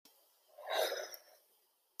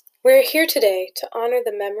We are here today to honor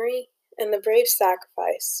the memory and the brave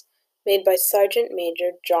sacrifice made by Sergeant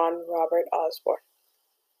Major John Robert Osborne.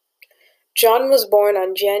 John was born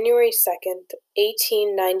on January 2nd,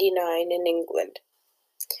 1899 in England.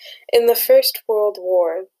 In the First World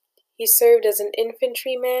War, he served as an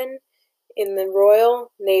infantryman in the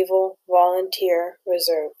Royal Naval Volunteer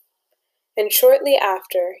Reserve, and shortly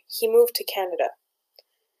after, he moved to Canada.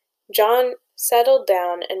 John settled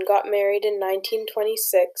down and got married in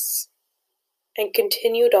 1926 and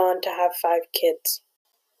continued on to have 5 kids.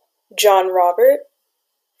 John Robert,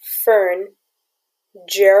 Fern,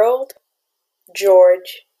 Gerald,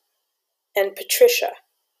 George, and Patricia.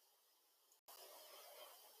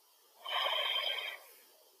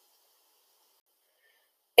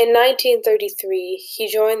 In 1933, he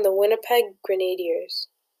joined the Winnipeg Grenadiers.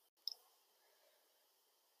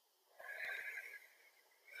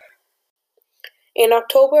 In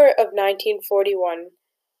October of 1941,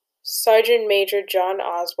 Sergeant Major John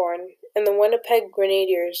Osborne and the Winnipeg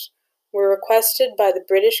Grenadiers were requested by the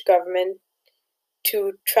British government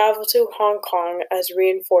to travel to Hong Kong as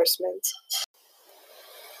reinforcements.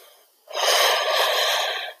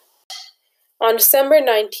 On December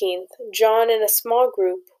 19th, John and a small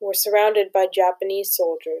group were surrounded by Japanese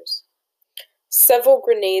soldiers. Several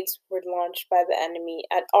grenades were launched by the enemy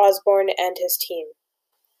at Osborne and his team.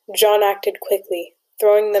 John acted quickly,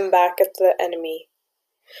 throwing them back at the enemy,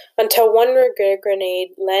 until one grenade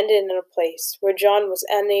landed in a place where John was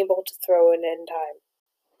unable to throw it in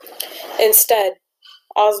time. Instead,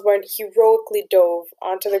 Osborne heroically dove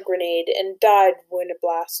onto the grenade and died when it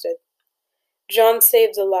blasted. John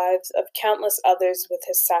saved the lives of countless others with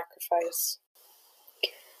his sacrifice.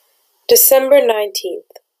 December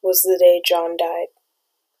 19th was the day John died.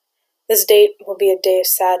 This date will be a day of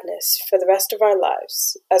sadness for the rest of our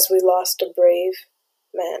lives, as we lost a brave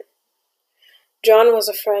man. John was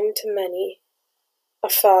a friend to many, a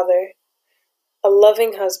father, a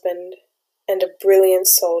loving husband, and a brilliant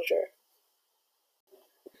soldier.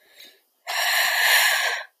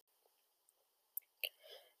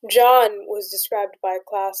 John was described by a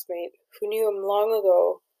classmate who knew him long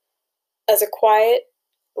ago as a quiet,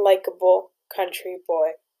 likable country boy.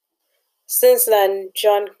 Since then,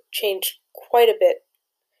 John changed quite a bit,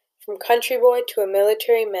 from country boy to a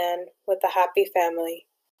military man with a happy family.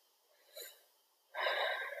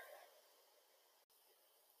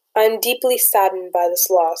 I am deeply saddened by this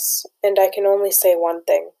loss, and I can only say one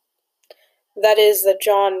thing. That is that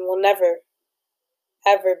John will never,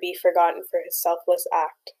 ever be forgotten for his selfless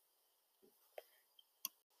act.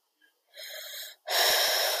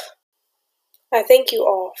 I thank you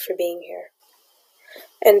all for being here,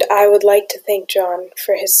 and I would like to thank John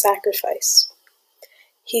for his sacrifice.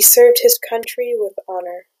 He served his country with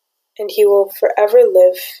honor, and he will forever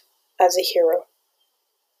live as a hero.